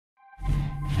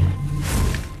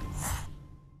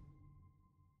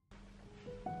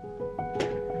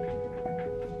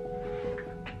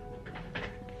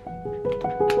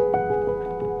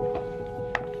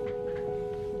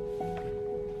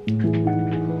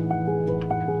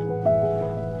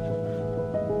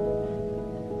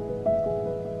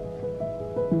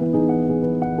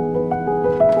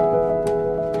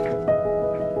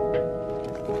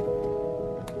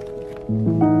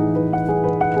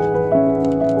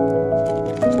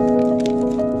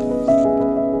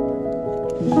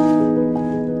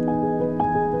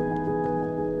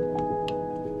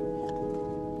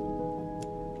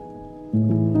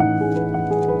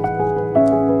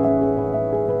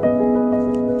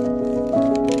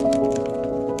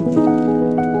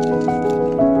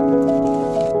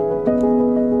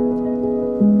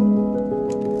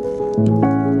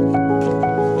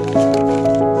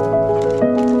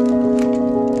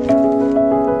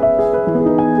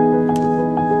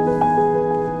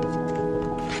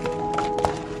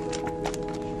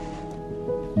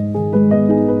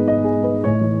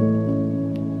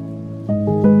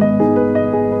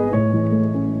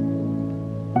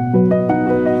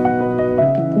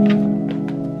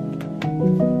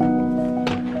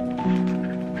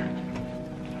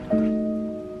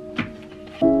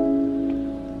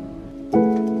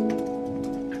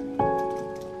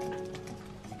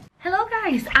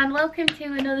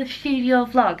another studio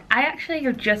vlog. I actually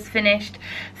have just finished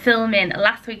filming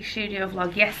last week's studio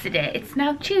vlog yesterday. It's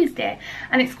now Tuesday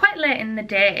and it's quite late in the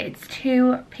day. It's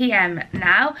 2 p.m.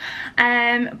 now,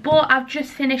 but I've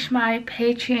just finished my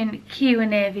Patreon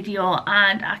Q&A video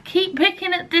and I keep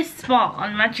picking at this spot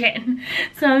on my chin.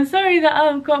 So I'm sorry that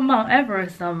I've got Mount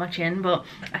Everest on my chin, but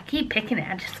I keep picking it.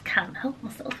 I just can't help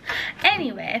myself.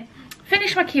 Anyway,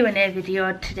 finished my Q&A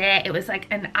video today. It was like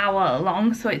an hour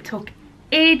long, so it took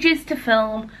ages to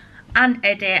film and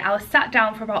edit. I was sat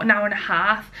down for about an hour and a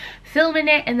half filming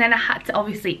it, and then I had to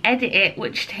obviously edit it,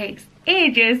 which takes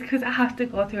ages because I have to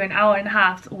go through an hour and a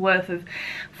half's worth of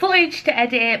footage to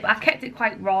edit it, but I kept it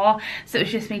quite raw, so it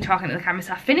was just me talking to the camera.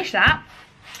 So I finished that.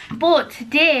 But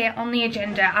today on the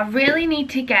agenda, I really need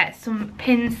to get some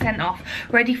pins sent off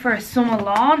ready for a summer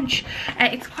launch.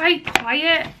 It's quite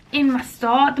quiet in my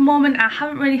store at the moment. I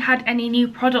haven't really had any new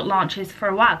product launches for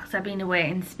a while because I've been away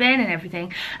in Spain and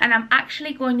everything, and I'm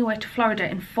actually going away to Florida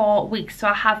in 4 weeks, so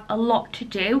I have a lot to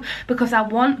do because I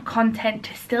want content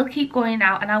to still keep going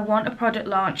out and I want a product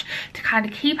launch to kind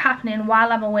of keep happening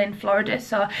while I'm away in Florida.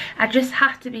 So I just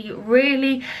have to be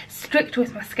really strict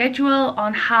with my schedule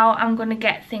on how I'm going to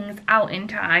get things out in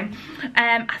time.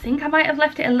 I think I might have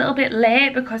left it a little bit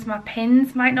late because my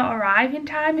pins might not arrive in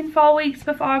time in 4 weeks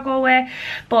before I go away,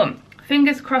 but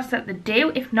fingers crossed that they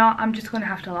do. If not, I'm just going to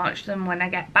have to launch them when I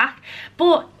get back.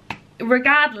 But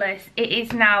regardless, it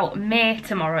is now May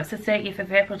tomorrow. It's the 30th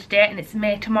of April today and it's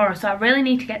May tomorrow, so I really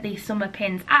need to get these summer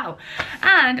pins out.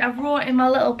 And I wrote in my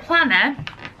little planner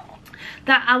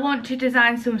that I want to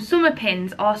design some summer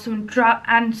pins or some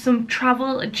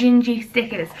travel Gingie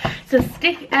stickers. So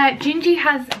Gingie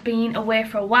has been away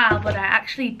for a while, but I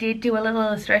actually did do a little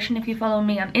illustration, if you follow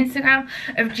me on Instagram,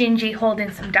 of Gingie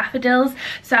holding some daffodils.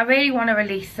 So I really want to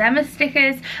release them as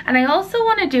stickers, and I also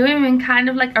want to do him in kind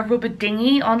of like a rubber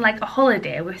dinghy on like a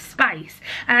holiday with Spice.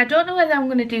 And I don't know whether I'm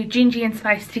going to do Gingie and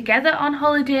Spice together on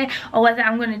holiday or whether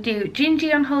I'm going to do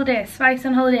Gingie on holiday, Spice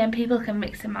on holiday, and people can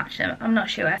mix and match them. I'm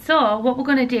not sure. So what we're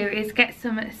going to do is get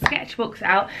some sketchbooks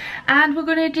out and we're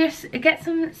going to just get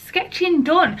some sketching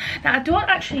done. Now I don't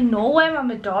actually know where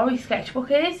my Midori sketchbook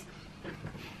is,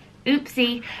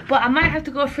 oopsie, but I might have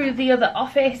to go through the other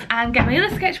office and get my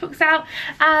other sketchbooks out.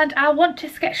 And I want to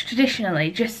sketch traditionally,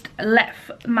 just let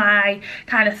my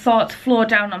kind of thoughts flow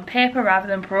down on paper rather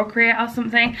than Procreate or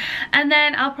something, and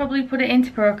then I'll probably put it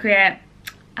into Procreate.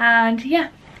 And yeah,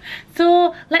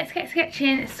 so let's get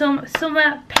sketching some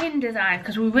summer pin design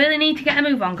because we really need to get a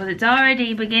move on because it's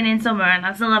already beginning summer and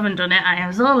I still haven't done it. I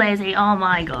am so lazy, oh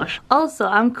my gosh. Also,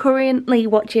 I'm currently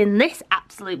watching this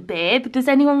absolute babe. Does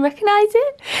anyone recognise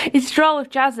it? It's Draw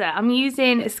with Jazza. I'm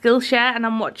using Skillshare and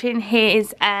I'm watching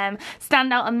his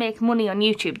Stand Out and Make Money on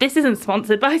YouTube. This isn't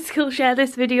sponsored by Skillshare,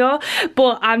 this video,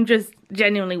 but I'm just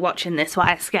genuinely watching this while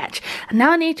I sketch. And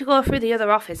now I need to go through the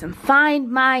other office and find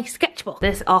my sketchbook.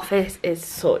 This office is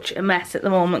such a mess at the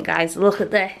moment, guys. Look at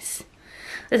this.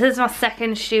 This is my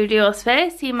second studio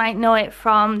space. You might know it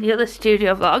from the other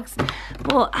studio vlogs,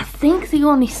 but I think the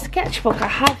only sketchbook I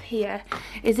have here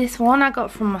is this one I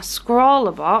got from my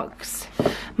scrawler box.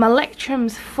 My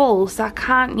Lectrum's full, so I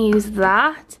can't use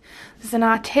that. There's an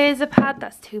Arteza pad,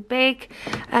 that's too big.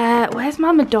 Where's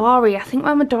my Midori? I think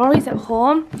my Midori's at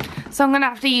home, so I'm going to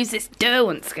have to use this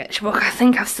Derwent sketchbook. I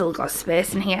think I've still got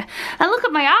space in here. And look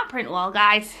at my art print wall,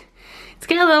 guys. It's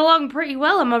getting along pretty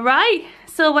well, am I right?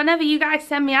 So whenever you guys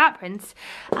send me art prints,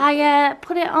 I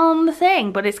put it on the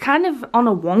thing, but it's kind of on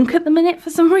a wonk at the minute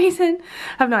for some reason.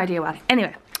 I have no idea why.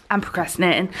 Anyway, I'm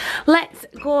procrastinating. Let's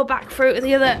go back through to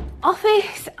the other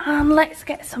office and let's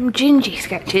get some Gingie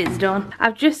sketches done.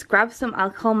 I've just grabbed some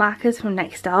alcohol markers from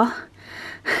next door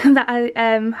that I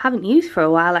haven't used for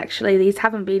a while actually. These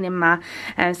haven't been in my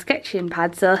sketching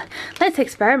pad, so let's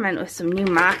experiment with some new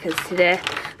markers today.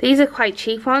 These are quite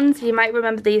cheap ones. You might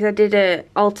remember these. I did an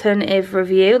alternative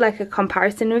review, like a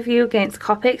comparison review against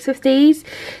Copics with these.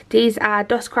 These are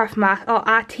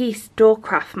Artiste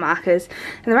Docraft markers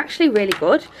and they're actually really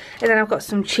good. And then I've got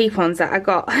some cheap ones that I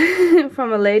got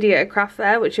from a lady at a craft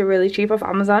fair, which are really cheap off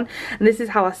Amazon. And this is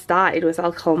how I started with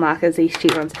alcohol markers, these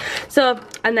cheap ones. So,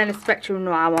 and then a Spectrum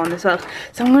Noir one as well.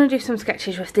 So I'm going to do some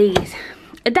sketches with these.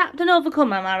 Adapt and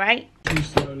overcome, am I right? Too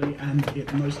slowly, and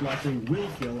it most likely will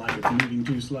feel like it's moving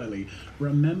too slowly.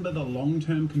 Remember the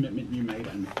long-term commitment you made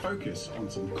and focus on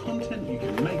some content you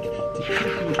can make to keep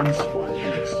you inspired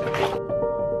next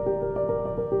time.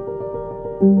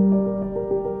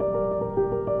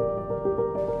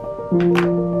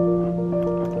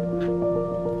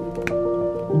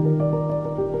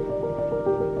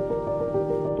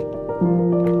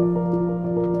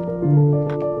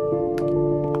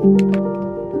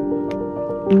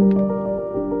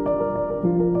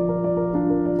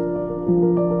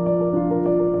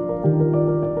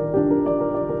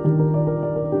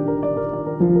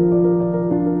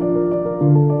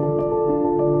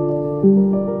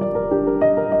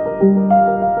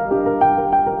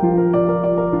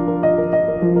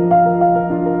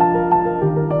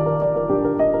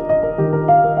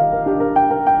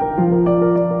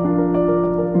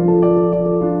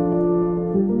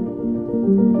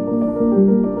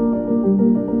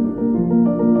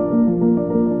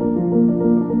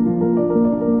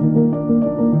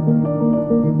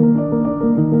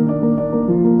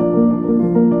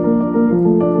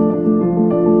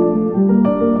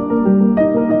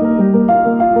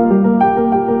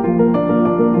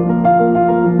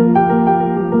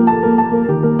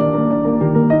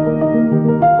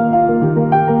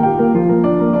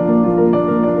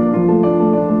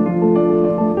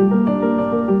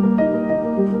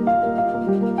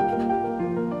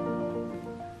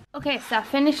 Okay, so I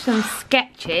finished some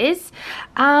sketches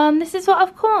and this is what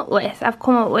I've come up with. I've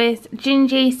come up with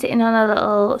Gingie sitting on a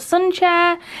little sun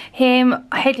chair, him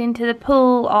heading to the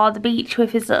pool or the beach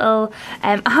with his little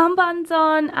armbands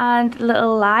on and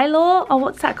little lilo, or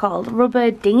what's that called,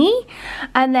 rubber dinghy,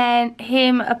 and then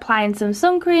him applying some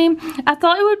sun cream. I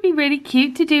thought it would be really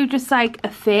cute to do just like a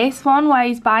face one where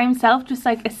he's by himself, just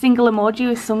like a single emoji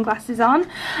with sunglasses on.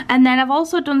 And then I've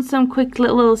also done some quick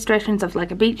little illustrations of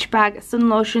like a beach bag, a sun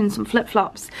lotion, some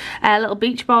flip-flops, a little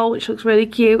beach ball which looks really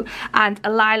cute, and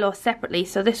a lilo separately,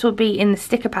 so this will be in the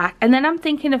sticker pack. And then I'm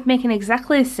thinking of making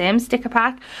exactly the same sticker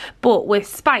pack but with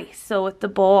spice, so with the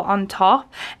bow on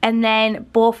top, and then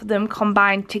both of them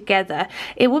combined together.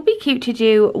 It would be cute to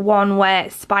do one where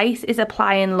Spice is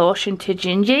applying lotion to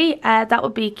Gingie. That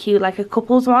would be cute, like a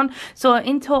couples one. So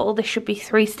in total this should be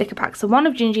 3 sticker packs, so one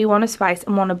of Gingie, one of Spice,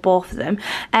 and one of both of them.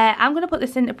 I'm going to put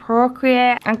this into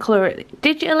Procreate and colour it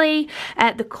digitally.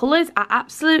 The colours are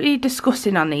absolutely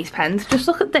disgusting on these pens. Just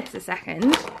look at this a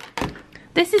second.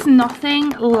 This is nothing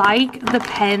like the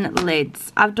pen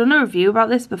lids. I've done a review about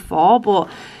this before, but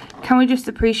can we just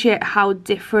appreciate how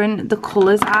different the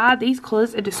colours are? These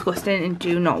colours are disgusting and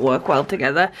do not work well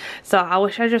together. So I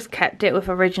wish I just kept it with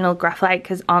original graphite,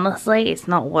 because honestly it's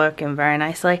not working very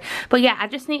nicely. But yeah, I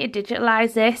just need to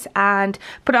digitalise this and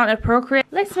put it on a Procreate.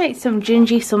 Let's make some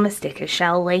Gingie summer stickers,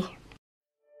 shall we?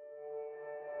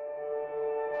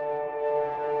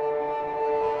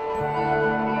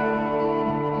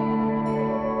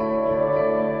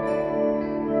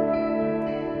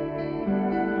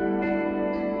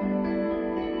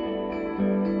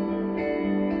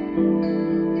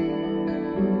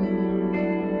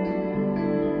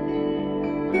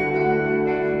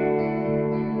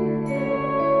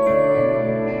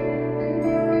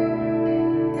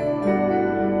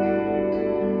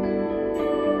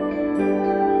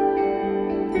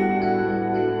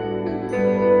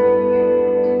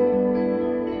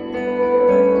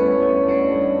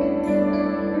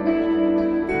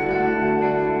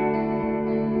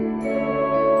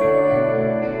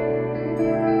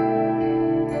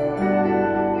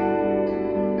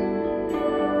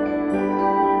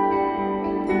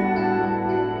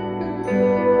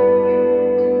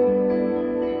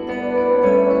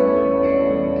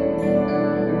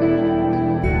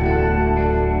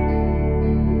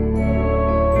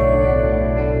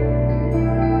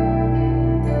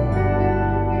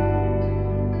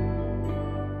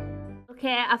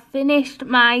 I finished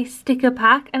my sticker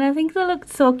pack and I think they look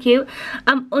so cute.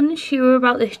 I'm unsure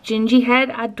about this Gingie head.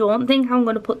 I don't think I'm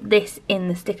going to put this in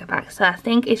the sticker pack, so I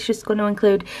think it's just going to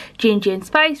include Gingie and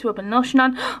Spice rubbing lotion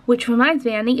on, which reminds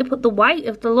me I need to put the white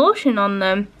of the lotion on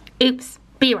them. Oops,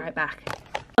 be right back.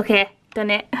 Okay, done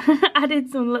it.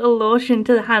 Added some little lotion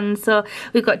to the hands. So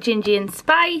we've got Gingie and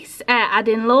Spice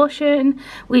adding lotion.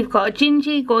 We've got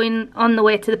Gingie going on the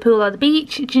way to the pool or the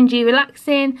beach, Gingie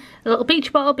relaxing, a little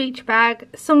beach bottle, beach bag,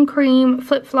 sun cream,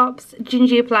 flip-flops,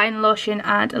 Gingie applying lotion,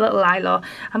 and a little lilo.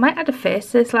 I might add a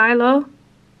face to this lilo.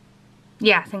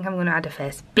 Yeah, I think I'm going to add a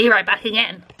face. Be right back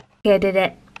again. Okay, I did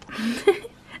it.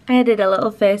 I added a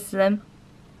little face to them.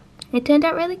 It turned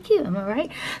out really cute, am I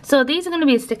right? So these are going to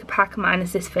be a sticker pack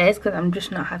minus this face, because I'm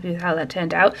just not happy with how that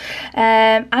turned out.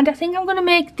 And I think I'm going to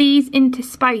make these into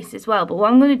Spice as well. But what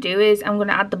I'm going to do is I'm going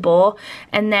to add the bow,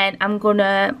 and then I'm going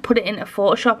to put it into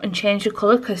Photoshop and change the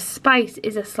colour, because Spice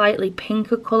is a slightly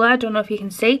pinker colour. I don't know if you can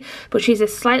see, but she's a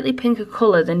slightly pinker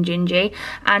colour than Gingie,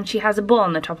 and she has a bow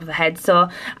on the top of her head. So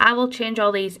I will change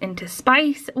all these into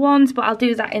Spice ones, but I'll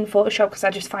do that in Photoshop because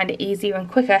I just find it easier and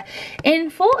quicker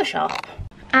in Photoshop.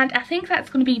 And I think that's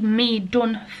going to be me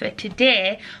done for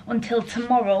today until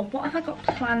tomorrow. What have I got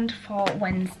planned for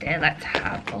Wednesday? Let's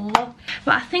have a look.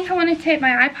 But I think I want to take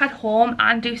my iPad home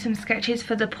and do some sketches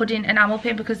for the pudding enamel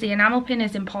pin, because the enamel pin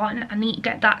is important. I need to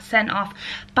get that sent off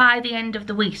by the end of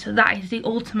the week, so that is the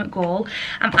ultimate goal.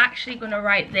 I'm actually going to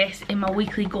write this in my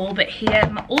weekly goal bit here.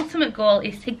 My ultimate goal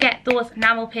is to get those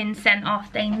enamel pins sent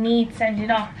off. They need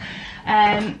sending off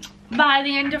by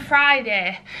the end of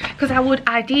Friday, because I would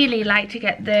ideally like to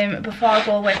get them before I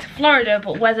go away to Florida,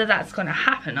 but whether that's going to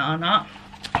happen or not,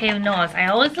 who knows. I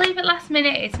always leave it last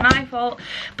minute, it's my fault,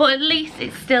 but at least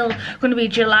it's still going to be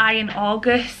July and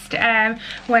August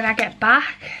when I get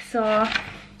back, so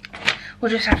we'll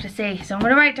just have to see. So I'm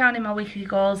going to write down in my weekly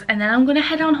goals, and then I'm going to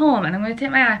head on home and I'm going to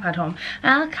take my iPad home,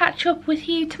 and I'll catch up with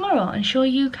you tomorrow and show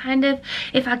you kind of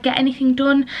if I get anything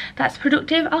done that's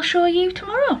productive. I'll show you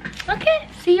tomorrow. Okay,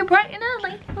 see you bright and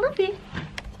early. Love you.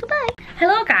 Goodbye.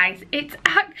 Hello guys, it's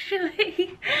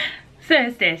actually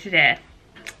Thursday today.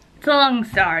 It's a long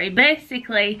story.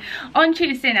 Basically, on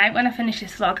Tuesday night when I finished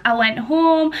this vlog, I went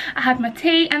home, I had my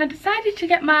tea, and I decided to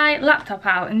get my laptop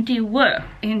out and do work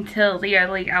until the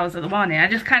early hours of the morning. I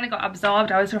just kind of got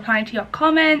absorbed. I was replying to your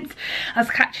comments, I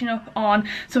was catching up on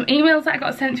some emails that I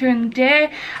got sent through in the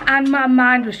day, and my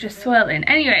mind was just swirling.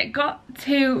 Anyway, it got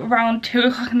to around 2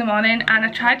 o'clock in the morning and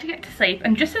I tried to get to sleep,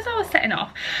 and just as I was setting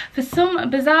off, for some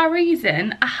bizarre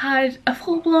reason, I had a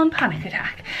full-blown panic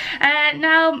attack.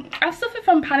 Now, I've suffered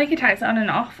from panic attacks on and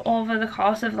off over the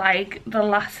course of like the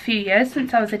last few years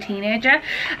since I was a teenager,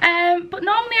 but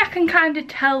normally I can kind of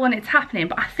tell when it's happening.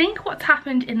 But I think what's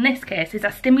happened in this case is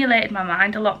I stimulated my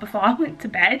mind a lot before I went to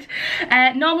bed.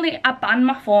 Normally I ban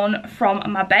my phone from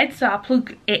my bed, so I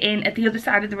plug it in at the other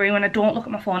side of the room and I don't look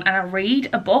at my phone and I read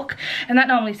a book, and that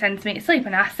normally sends me to sleep,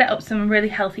 and I set up some really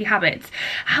healthy habits.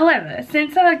 However,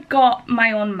 since I got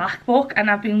my own MacBook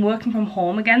and I've been working from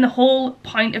home again, the whole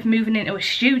point of moving into a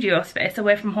studio space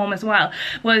away from home as well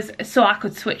was so I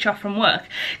could switch off from work.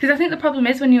 Because I think the problem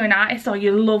is when you're an artist or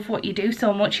you love what you do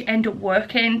so much, you end up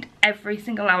working every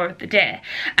single hour of the day,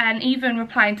 and even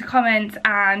replying to comments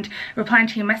and replying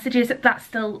to your messages, that's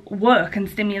still work and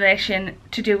stimulation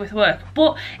to do with work,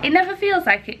 but it never feels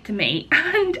like it to me,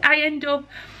 and I end up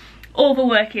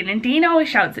overworking, and Dean always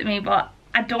shouts at me, but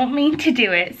I don't mean to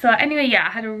do it. So anyway, yeah, I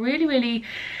had a really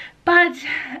bad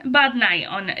night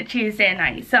on Tuesday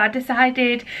night, so I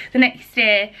decided the next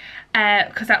day,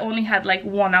 because I only had like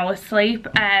 1 hour sleep,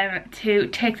 to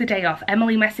take the day off.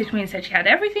 Emily messaged me and said she had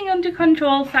everything under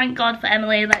control. Thank God for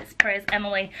Emily. Let's praise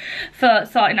Emily for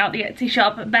sorting out the Etsy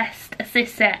shop. Best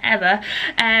sister ever.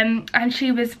 And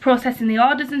she was processing the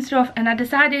orders and stuff, and I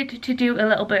decided to do a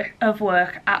little bit of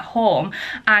work at home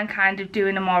and kind of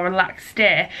doing a more relaxed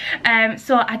day.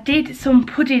 So I did some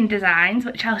pudding designs,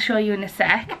 which I'll show you in a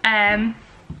sec.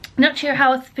 Not sure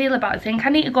how I feel about it. I think I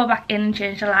need to go back in and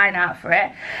change the line art for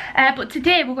it. But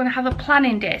today we're going to have a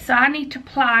planning day. So I need to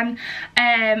plan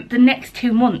the next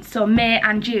 2 months, so May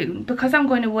and June. Because I'm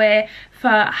going away for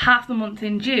half the month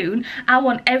in June, I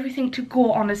want everything to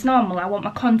go on as normal. I want my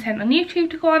content on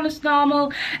YouTube to go on as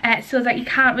normal, so that you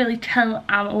can't really tell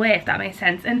I'm away, if that makes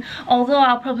sense. And although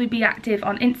I'll probably be active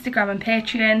on Instagram and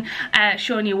Patreon,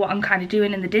 showing you what I'm kind of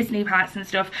doing in the Disney parts and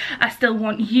stuff, I still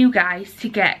want you guys to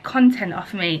get content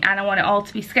off me, and I want it all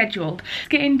to be scheduled. Let's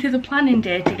get into the planning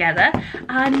day together,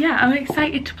 and yeah, I'm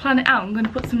excited to plan it out. I'm going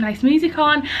to put some nice music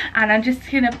on, and I'm just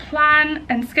going to plan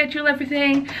and schedule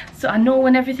everything so I know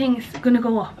when everything's going to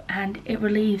go up, and it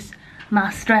relieves my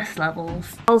stress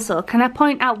levels. Also, can I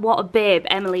point out what a babe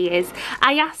Emily is?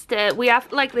 I asked her, we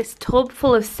have like this tub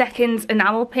full of seconds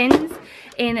enamel pins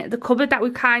in the cupboard that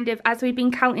we've kind of, as we've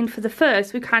been counting for the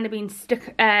first, we've kind of been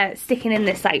sticking in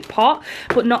this like pot,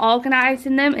 but not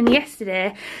organising them. And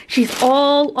yesterday she's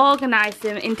all organised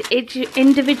them into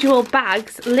individual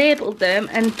bags, labelled them,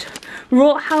 and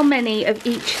wrote how many of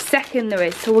each second there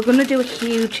is. So we're going to do a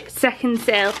huge second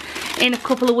sale in a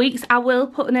couple of weeks. I will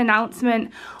put an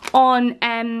announcement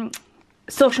on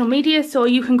social media so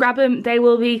you can grab them. They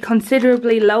will be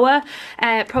considerably lower,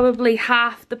 probably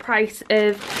half the price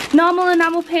of normal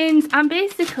enamel pins. And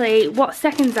basically what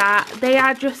seconds are, they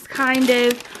are just kind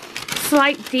of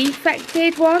slight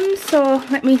defected ones. So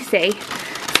let me see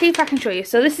if I can show you.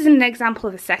 So this is an example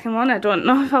of a second one. I don't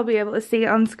know if I'll be able to see it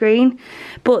on screen,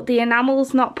 but the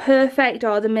enamel's not perfect,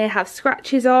 or they may have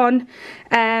scratches on,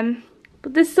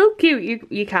 but they're still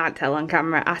cute. You can't tell on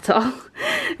camera at all.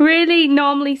 Really,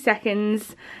 normally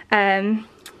seconds, they're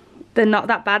not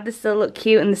that bad. They still look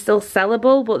cute and they're still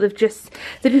sellable, but they're just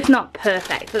not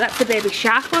perfect. But that's the baby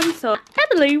shark one. So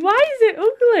Emily, why is it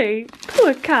ugly?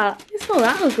 Poor cat. It's not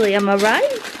that ugly, am I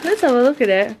right? Let's have a look at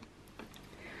it.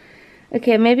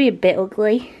 Okay, maybe a bit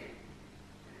ugly.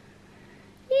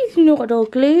 He's not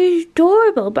ugly, he's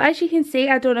adorable. But as you can see,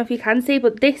 I don't know if you can see,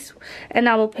 but this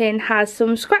enamel pin has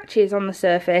some scratches on the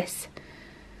surface.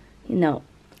 No,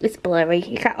 it's blurry.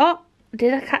 You can't, oh,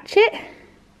 did I catch it?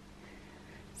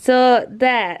 So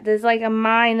there's like a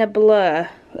minor blur,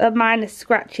 a minor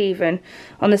scratch even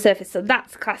on the surface, so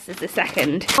that's classed as the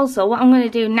second. Also, what I'm going to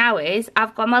do now is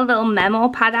I've got my little memo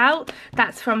pad out.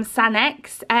 That's from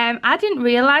Sanex. I didn't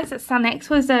realise that Sanex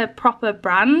was a proper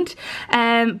brand,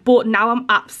 but now I'm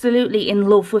absolutely in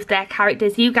love with their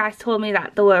characters. You guys told me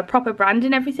that they were a proper brand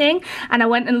and everything, and I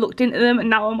went and looked into them, and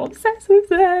now I'm obsessed with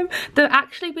them. They've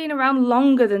actually been around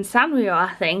longer than Sanrio,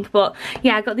 I think, but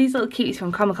yeah, I got these little cuties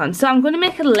from Comic-Con. So I'm going to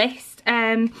make a list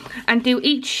and do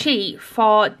each sheet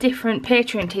for different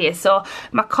Patreon tiers, so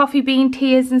my coffee bean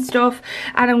tiers and stuff,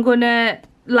 and I'm gonna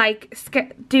like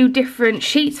do different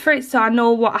sheets for it so I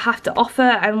know what I have to offer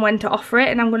and when to offer it,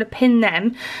 and I'm going to pin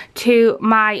them to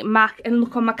my Mac and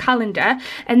look on my calendar,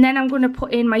 and then I'm going to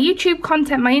put in my YouTube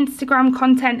content, my Instagram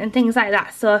content and things like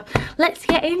that. So let's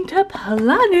get into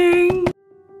planning.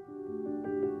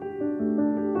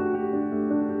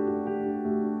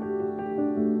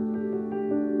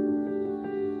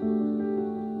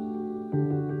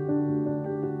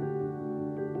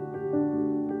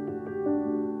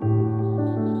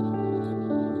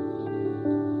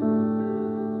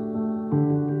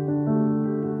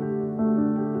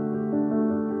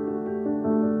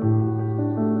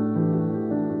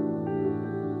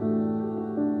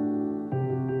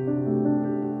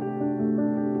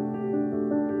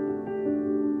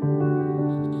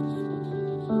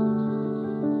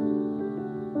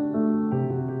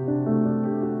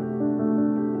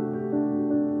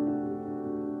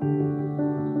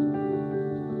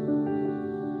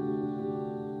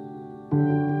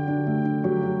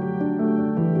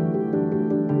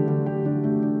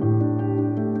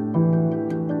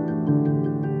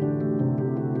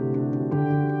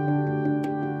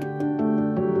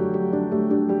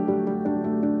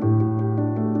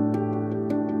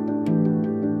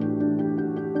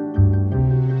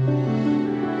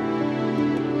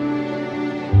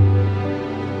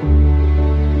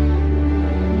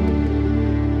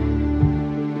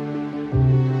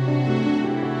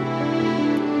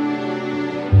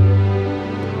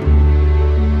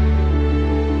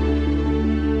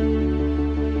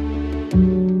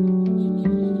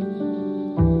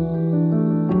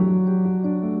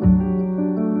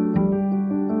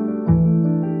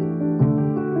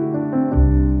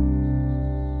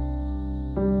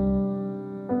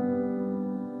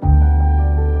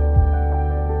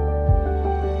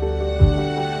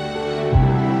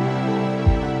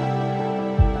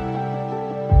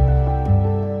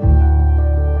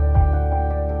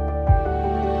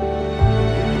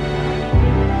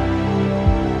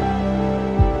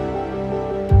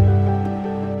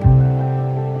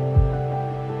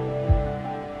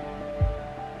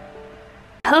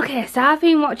 Okay, so I've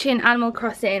been watching Animal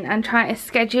Crossing and trying to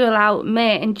schedule out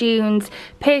May and June's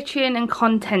Patreon and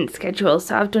content schedule.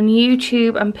 So I've done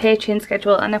YouTube and Patreon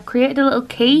schedule, and I've created a little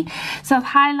key. So I've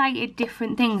highlighted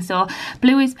different things. So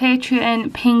blue is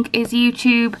Patreon, pink is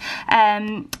YouTube,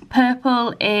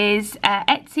 purple is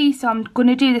Etsy. So I'm going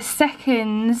to do the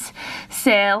seconds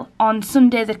sale on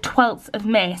Sunday the 12th of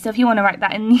May. So if you want to write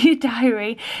that in your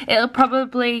diary, it'll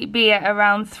probably be at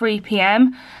around 3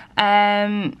 p.m.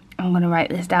 I'm going to write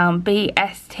this down,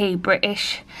 BST,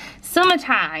 British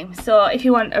Summertime. So if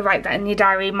you want to write that in your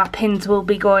diary, my pins will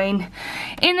be going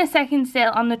in the second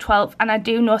sale on the 12th, and I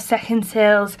do know second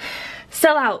sales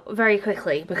sell out very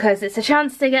quickly because it's a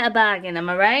chance to get a bargain, am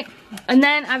I right? And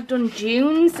then I've done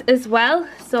June's as well.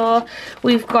 So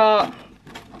we've got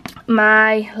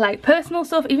my like personal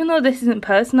stuff. Even though this isn't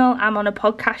personal, I'm on a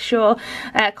podcast show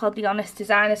called the Honest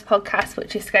Designers Podcast,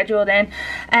 which is scheduled in,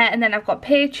 and then I've got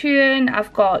Patreon,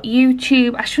 I've got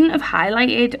YouTube. I shouldn't have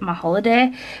highlighted my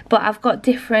holiday, but I've got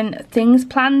different things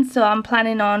planned. So I'm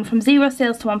planning on from 0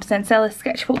 sales to 1% sellers,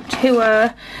 sketchbook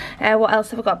tour, what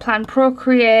else have I got planned?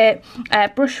 Procreate,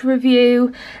 brush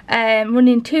review,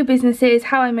 running 2 businesses,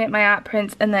 how I make my art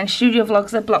prints, and then studio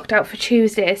vlogs are blocked out for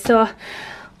Tuesday. So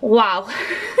wow.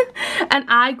 And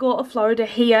I go to Florida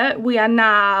here. We are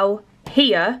now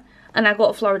here, and I go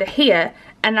to Florida here,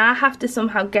 and I have to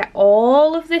somehow get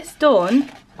all of this done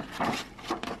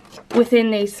within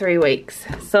these 3 weeks.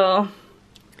 So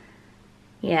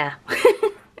yeah.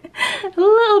 A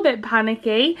little bit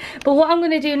panicky, but what I'm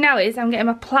going to do now is I'm getting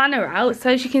my planner out.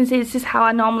 So as you can see, this is how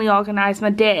I normally organise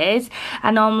my days.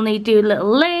 I normally do little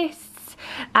lists,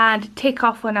 and tick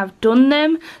off when I've done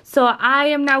them. So I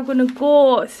am now going to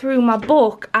go through my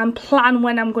book and plan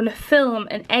when I'm going to film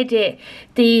and edit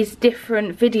these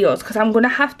different videos, because I'm going to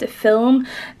have to film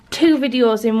 2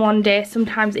 videos in one day,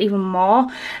 sometimes even more,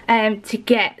 to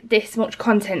get this much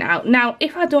content out. Now,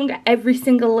 if I don't get every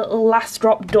single little last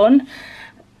drop done,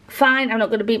 fine, I'm not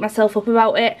going to beat myself up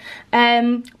about it,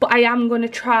 but I am going to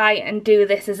try and do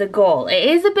this as a goal. It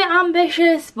is a bit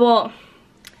ambitious, but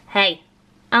hey,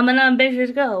 I'm an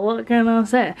ambitious girl, what can I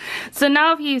say? So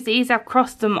now I've used these, I've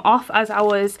crossed them off as I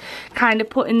was kind of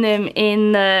putting them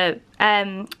in the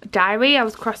diary. I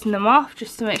was crossing them off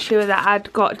just to make sure that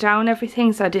I'd got down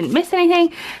everything so I didn't miss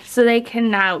anything, so they can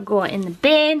now go in the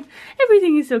bin.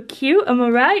 Everything is so cute, am I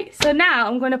right? So now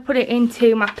I'm going to put it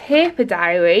into my paper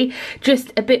diary,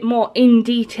 just a bit more in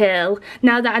detail,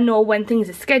 now that I know when things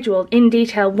are scheduled, in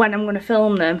detail when I'm going to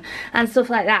film them and stuff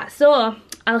like that. So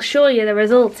I'll show you the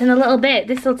results in a little bit.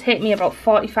 This will take me about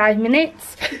 45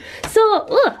 minutes. So,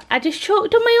 I just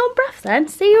choked on my own breath then.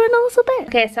 See you in a little bit.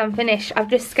 Okay, so I'm finished. I've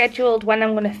just scheduled when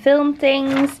I'm going to film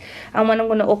things and when I'm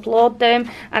going to upload them.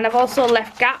 And I've also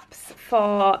left gaps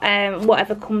for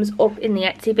whatever comes up in the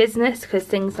Etsy business, because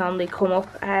things normally come up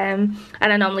and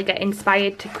I normally get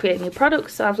inspired to create new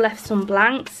products. So I've left some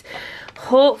blanks.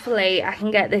 Hopefully I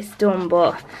can get this done,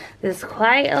 but there's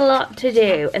quite a lot to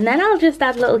do, and then I'll just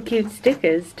add little cute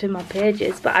stickers to my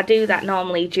pages. But I do that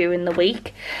normally during the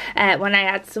week when I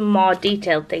add some more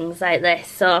detailed things like this.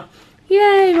 So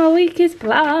yay, my week is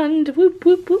planned. Whoop,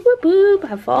 whoop, whoop, whoop, whoop.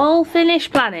 I've all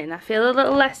finished planning. I feel a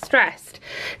little less stressed.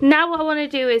 Now what I want to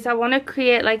do is I want to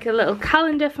create like a little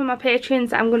calendar for my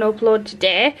patrons that I'm going to upload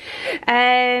today.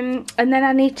 And then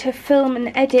I need to film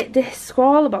and edit this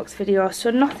scroller box video. So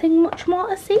nothing much more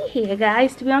to see here,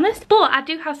 guys, to be honest. But I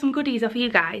do have some goodies off you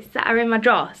guys that are in my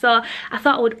drawer. So I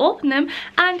thought I would open them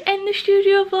and end the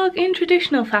studio vlog in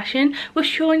traditional fashion with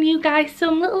showing you guys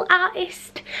some little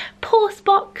artist post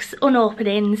box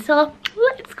unopening. So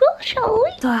let's go, shall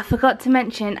we? So I forgot to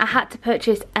mention I had to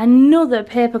purchase another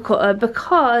paper cutter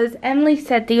because Emily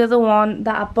said the other one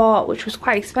that I bought, which was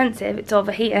quite expensive, it's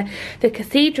over here, the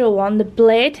cathedral one, the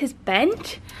blade has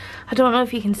bent. I don't know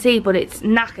if you can see, but it's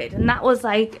knackered, and that was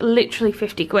like literally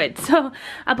 50 quid. So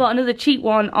I bought another cheap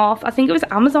one off, I think it was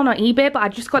Amazon or eBay, but I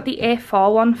just got the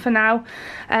A4 one for now.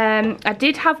 I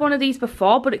did have one of these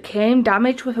before, but it came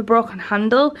damaged with a broken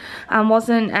handle and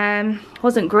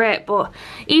wasn't great. But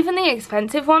even the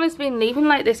expensive one has been leaving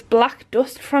like this black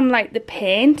dust from like the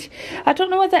paint. I don't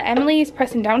know whether Emily is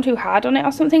pressing down too hard on it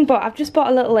or something, but I've just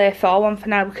bought a little A4 one for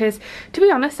now because, to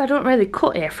be honest, I don't really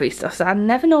cut A3 stuff, so I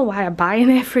never know why I buy an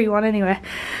A3 one anyway.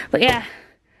 But yeah,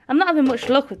 I'm not having much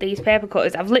luck with these paper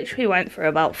cutters. I've literally went for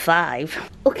about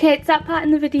 5. Okay, it's that part in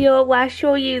the video where I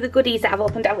show you the goodies that I've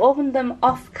opened. I've opened them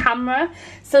off camera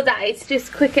so that it's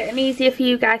just quicker and easier for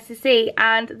you guys to see.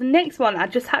 And the next one, I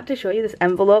just had to show you this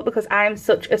envelope because I'm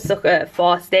such a sucker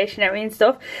for stationery and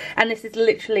stuff. And this is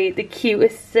literally the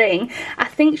cutest thing. I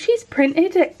think she's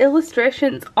printed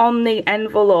illustrations on the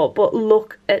envelope, but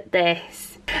look at this.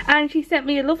 And she sent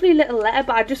me a lovely little letter,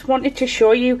 but I just wanted to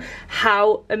show you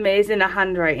how amazing her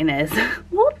handwriting is.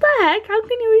 What the heck? How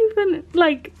can you even,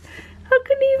 like, how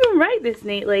can you even write this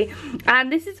neatly?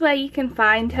 And this is where you can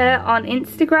find her on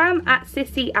Instagram at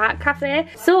Sissy Art Cafe.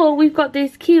 So we've got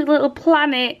this cute little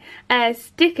planet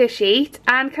sticker sheet,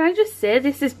 and can I just say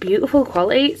this is beautiful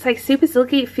quality. It's like super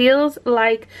silky. It feels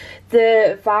like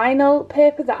the vinyl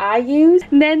paper that I use.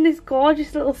 And then this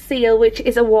gorgeous little seal, which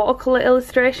is a watercolor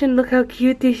illustration. Look how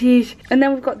cute this is. And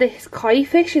then we've got this koi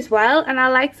fish as well, and I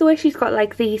like the way she's got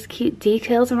like these cute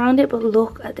details around it, but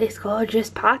look at this gorgeous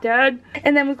pattern.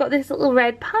 And then we've got this little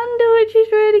red panda, which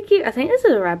is really cute. I think this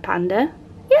is a red panda.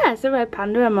 Yeah, it's a red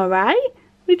panda, am I right?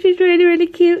 Which is really, really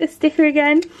cute. A sticker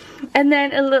again. And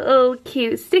then a little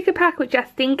cute sticker pack, which I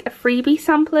think are freebie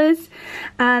samplers.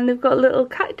 And they've got little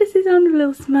cactuses on with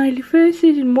little smiley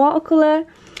faces in watercolour.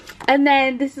 And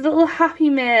then this little happy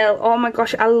mail. Oh my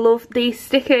gosh, I love these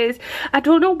stickers. I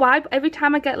don't know why, but every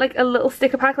time I get like a little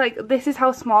sticker pack, like this is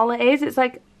how small it is. It's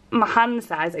like my hand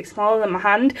size, like smaller than my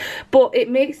hand, but it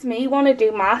makes me want to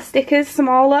do my stickers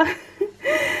smaller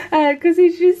because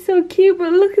it's just so cute.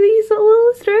 But look at these little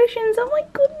illustrations, oh my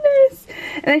goodness.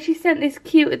 And then she sent this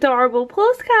cute adorable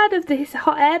postcard of this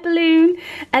hot air balloon,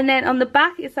 and then on the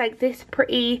back it's like this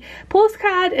pretty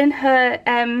postcard and her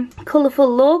colourful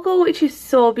logo, which is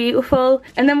so beautiful.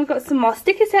 And then we've got some more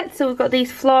sticker sets. So we've got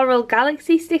these floral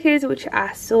galaxy stickers, which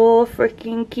are so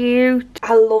freaking cute.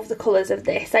 I love the colours of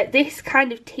this, like this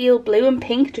kind of teal blue and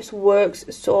pink just works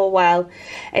so well.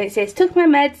 And it says, took my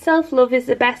meds, self-love is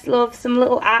the best love, some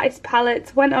little art artist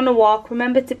palettes, went on a walk,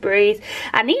 remember to breathe.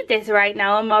 I need this right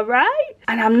now, am I right?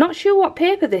 And I'm not sure what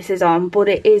paper this is on, but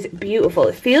it is beautiful.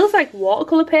 It feels like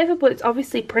watercolour paper, but it's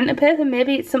obviously printer paper.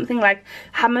 Maybe it's something like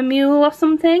hammer mule or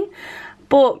something.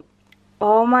 But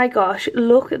oh my gosh,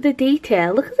 look at the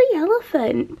detail. Look at the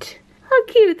elephant. How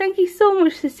cute. Thank you so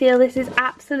much, Cecile. This is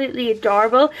absolutely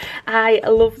adorable. I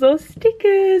love those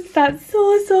stickers. That's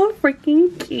so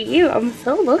freaking cute. I'm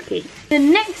so lucky. The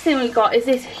next thing we got is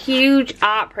this huge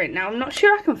art print. Now, I'm not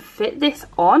sure I can fit this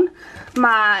on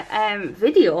my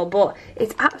video, but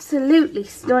it's absolutely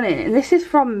stunning. And this is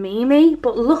from Mimi,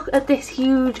 but look at this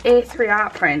huge A3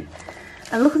 art print.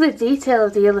 And look at the detail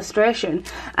of the illustration.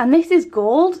 And this is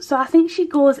gold, so I think she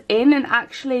goes in and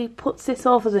actually puts this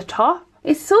over the top.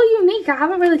 It's so unique. I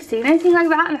haven't really seen anything like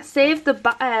that, and I saved the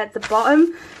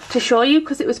bottom to show you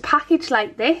because it was packaged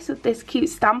like this with this cute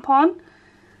stamp on.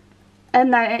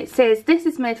 And then it says, "This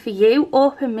is made for you.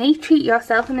 Open me, treat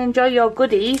yourself and enjoy your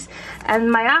goodies."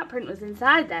 And my art print was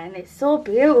inside there, and it's so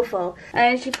beautiful.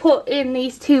 And she put in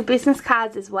these 2 business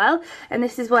cards as well, and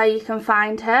this is where you can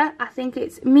find her. I think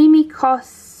it's Mimi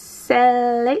Corselizzi.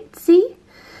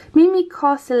 Mimi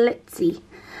Corselizzi.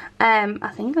 I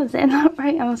think I'm saying that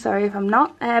right. I'm sorry if I'm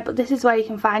not. But this is where you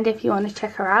can find her if you want to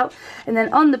check her out. And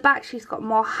then on the back, she's got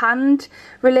more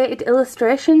hand-related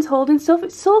illustrations holding stuff.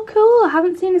 It's so cool. I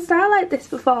haven't seen a style like this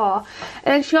before.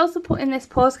 And she also put in this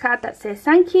postcard that says,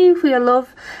 "Thank you for your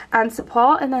love and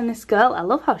support." And then this girl, I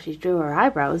love how she drew her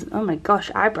eyebrows. Oh my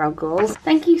gosh, eyebrow goals.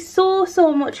 Thank you so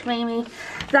much, Mimi.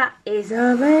 That is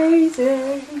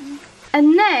amazing.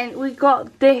 And then we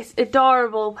got this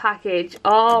adorable package.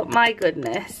 Oh my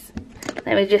goodness.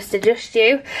 Let me just adjust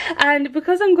you. And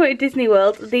because I'm going to Disney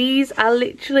World, these are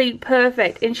literally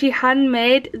perfect. And she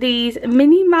handmade these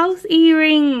Minnie Mouse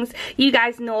earrings. You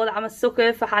guys know that I'm a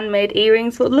sucker for handmade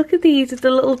earrings, but look at these with the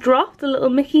little drop, the little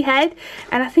Mickey head.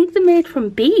 And I think they're made from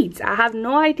beads. I have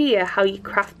no idea how you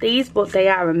craft these, but they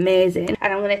are amazing.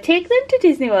 And I'm going to take them to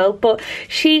Disney World. But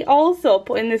she also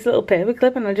put in this little paper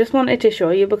clip, and I just wanted to show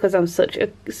you because I'm such a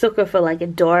sucker for like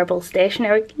adorable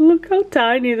stationery. Look how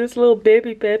tiny this little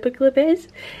baby paper clip is. Is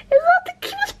that the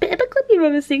cutest paper clip you've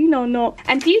ever seen or not?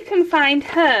 And you can find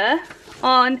her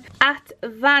on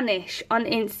 @Vanish on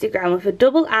Instagram with a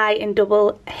double I and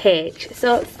double H.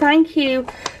 So thank you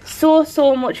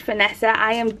so much, Vanessa.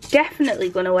 I am definitely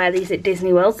going to wear these at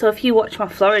Disney World, so if you watch my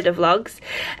Florida vlogs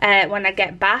when I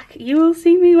get back, you will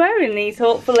see me wearing these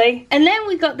hopefully. And then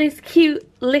we got this cute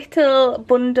little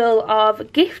bundle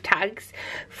of gift tags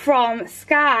from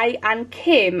Sky and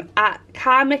Kim at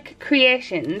Karmic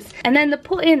Creations, and then they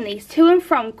put in these to and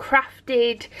from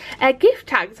crafted gift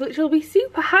tags, which will be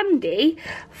super handy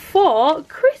for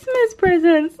Christmas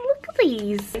presents. Look at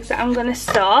these that I'm going to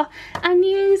store and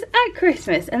use at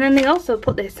Christmas. And then they also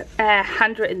put this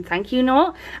handwritten thank you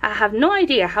note. I have no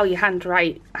idea how you hand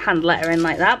lettering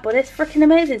like that, but it's freaking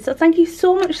amazing. So thank you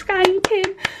so much, Sky and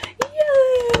Kim.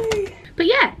 Yay! But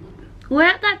yeah, we're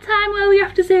at that time where we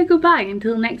have to say goodbye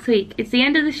until next week. It's the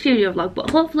end of the studio vlog,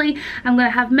 but hopefully I'm going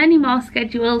to have many more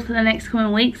scheduled for the next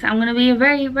coming weeks. I'm going to be a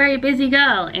very busy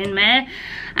girl in May,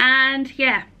 and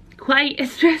yeah, quite a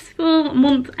stressful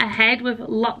month ahead with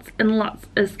lots and lots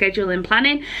of scheduling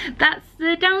planning. That's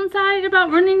the downside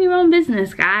about running your own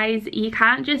business, guys. You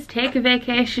can't just take a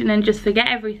vacation and just forget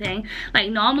everything.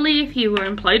 Like normally if you were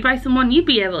employed by someone, you'd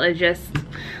be able to just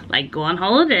like go on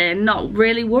holiday and not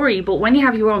really worry, but when you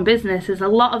have your own business, there's a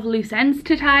lot of loose ends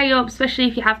to tie up, especially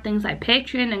if you have things like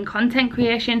Patreon and content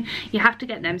creation. You have to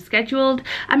get them scheduled.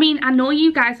 I mean, I know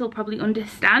you guys will probably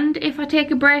understand if I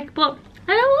take a break, but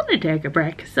I don't want to take a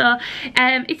break. So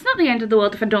it's not the end of the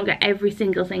world if I don't get every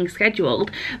single thing scheduled,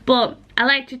 but I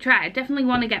like to try. I definitely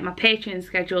want to get my Patreon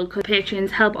scheduled because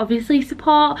Patreons help obviously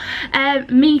support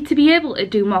me to be able to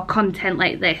do more content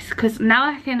like this, because now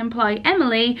I can employ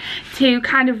Emily to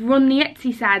kind of run the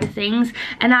Etsy side of things,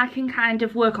 and I can kind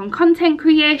of work on content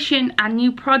creation and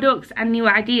new products and new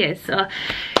ideas. So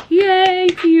yay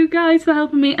to you guys for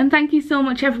helping me, and thank you so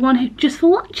much everyone just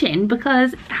for watching,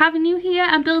 because having you here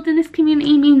and building this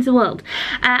community means the world.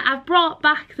 I've brought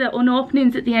back the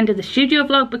unopenings at the end of the studio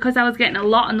vlog because I was getting a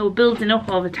lot and they were building up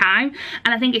over time,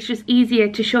 and I think it's just easier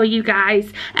to show you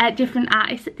guys different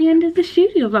artists at the end of the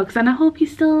studio vlogs, and I hope you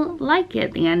still like it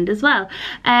at the end as well.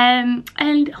 And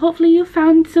hopefully you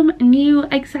found some new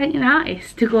exciting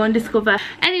artists to go and discover.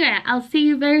 Anyway, I'll see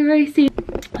you very soon.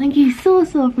 Thank you so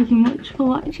freaking much for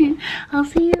watching. I'll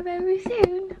see you very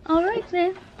soon. Alright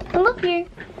then, I love you.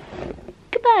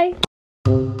 Goodbye.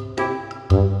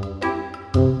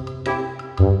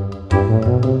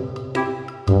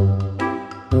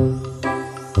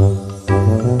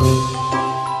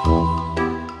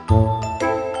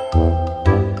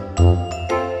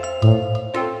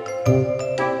 bye.